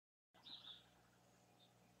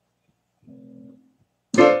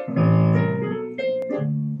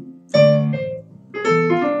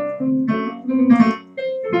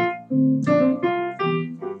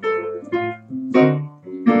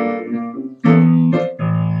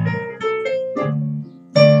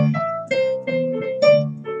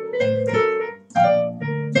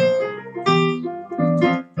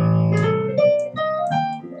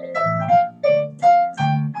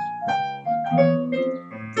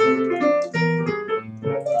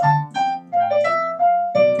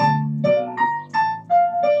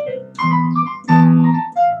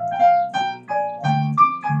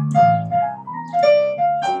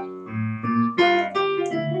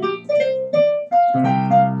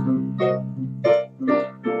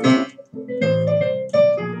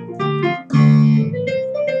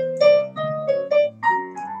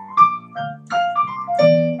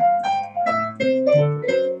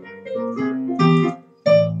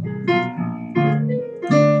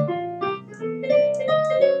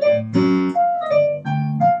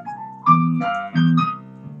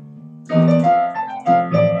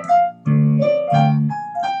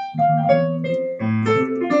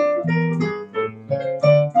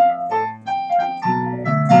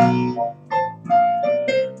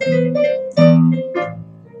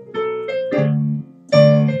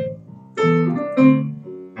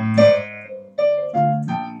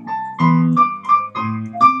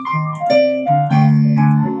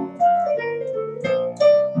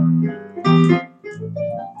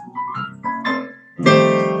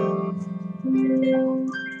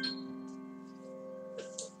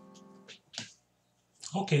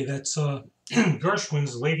Okay, that's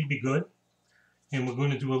Gershwin's Lady Be Good, and we're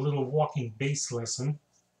going to do a little walking bass lesson,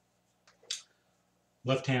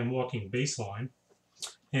 left hand walking bass line,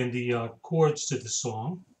 and the chords to the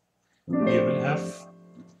song. We have an F,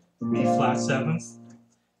 B flat 7th,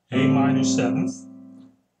 A minor 7th,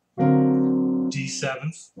 D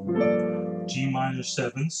 7th, G minor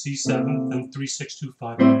 7th, C 7th, and 3, 6, 2,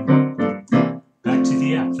 5. Back to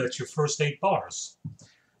the F. That's your first 8 bars.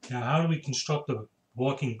 Now, how do we construct a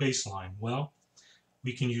walking bass line? Well,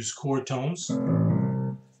 we can use chord tones,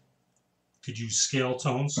 could use scale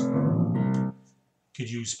tones, could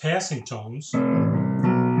use passing tones,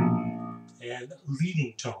 and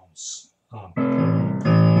leading tones.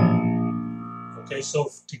 Okay, so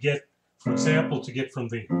to get, for example, to get from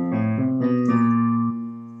the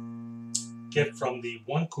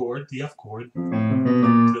one chord, the F chord,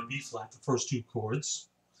 to the B flat, the first 2 chords,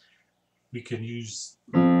 we can use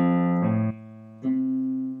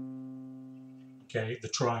the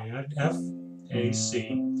triad F, A, C,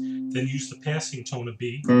 then use the passing tone of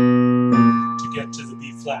B to get to the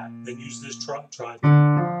B flat, then use this triad.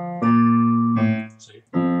 See?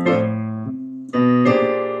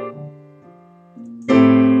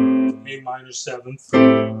 A minor 7th.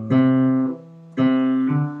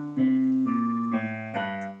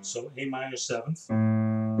 So A minor 7th.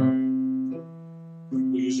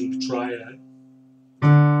 We're using the triad,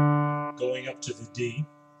 going up to the D,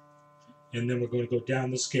 and then we're going to go down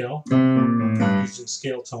the scale, using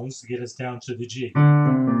scale tones to get us down to the G.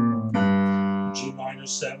 G minor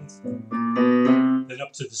 7th. Then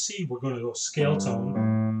up to the C, we're going to go scale tone,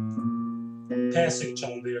 passing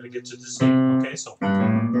tone there to get to the C. Okay, so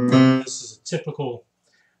this is a typical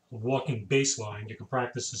walking bass line. You can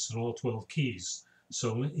practice this in all 12 keys.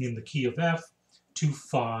 So in the key of F, 2,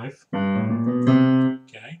 5.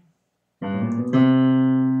 Okay.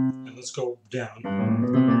 And let's go down.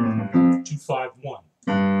 2, 5, 1.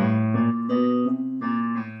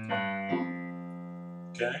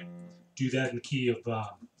 Okay. Do that in the key of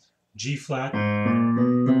G flat,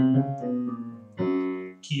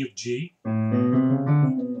 key of G,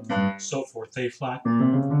 so forth, A flat.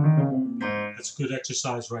 That's a good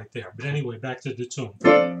exercise right there. But anyway, back to the tune.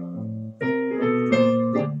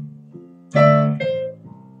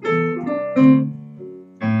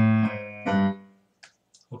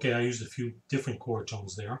 Okay, I used a few different chord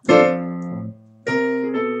tones there.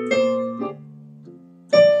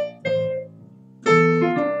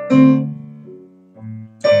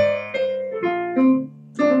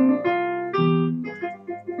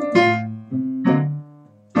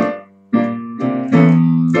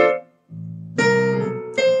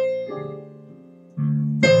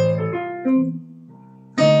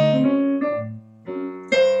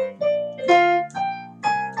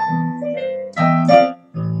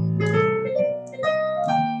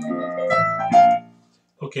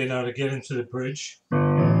 Okay, now to get into the bridge,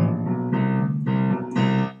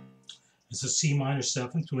 it's a C minor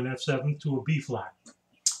 7th to an F 7th to a B flat.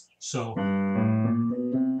 So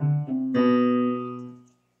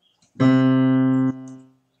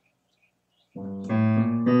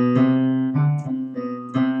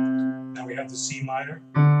now we have the C minor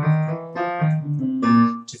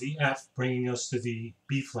to the F, bringing us to the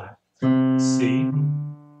B flat. C,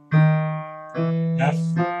 F,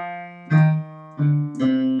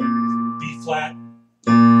 B flat,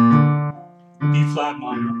 B flat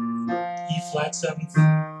minor, E flat 7th,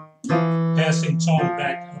 passing tone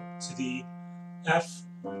back up to the F.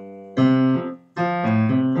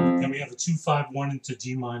 Then we have a 2, 5, 1 into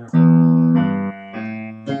D minor.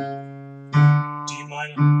 D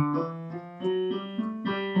minor.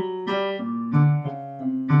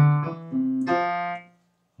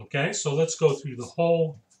 Okay, so let's go through the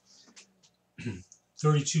whole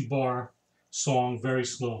 32 bar song very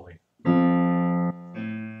slowly.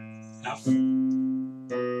 F,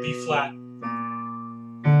 B flat,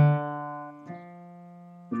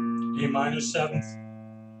 A minor 7th,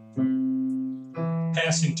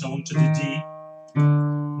 passing tone to the D,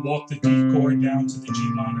 walk the D chord down to the G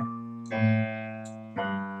minor,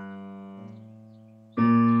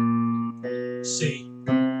 C,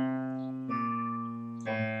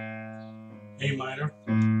 A minor,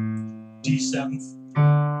 D 7th,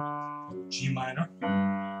 G minor,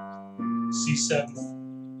 C 7th,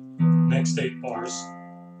 next 8 bars.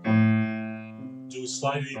 Do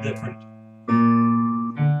slightly different.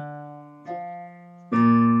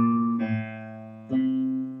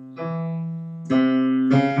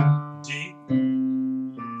 D,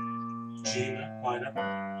 G minor,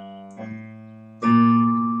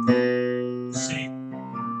 C,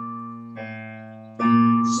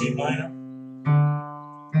 C minor,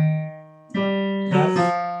 F,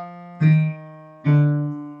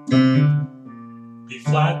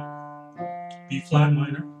 B flat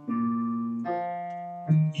minor,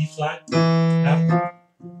 E flat, F,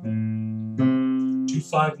 2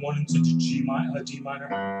 5 1 into the D minor, D minor,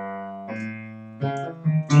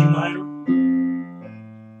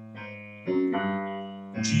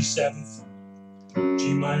 G 7th,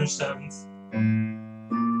 G minor 7th,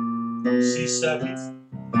 C 7th,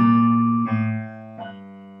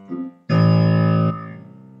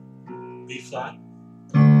 B flat,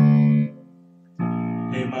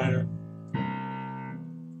 A minor,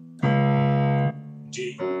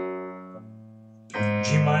 D,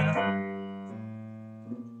 G minor,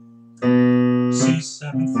 C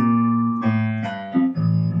 7th,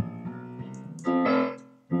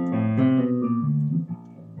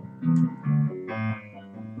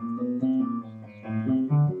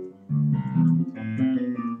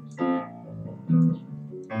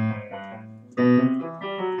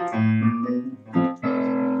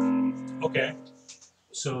 Okay,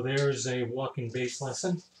 so there's a walking bass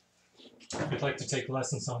lesson. If you'd like to take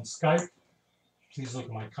lessons on Skype, please look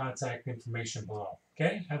at my contact information below.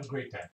 Okay, have a great day.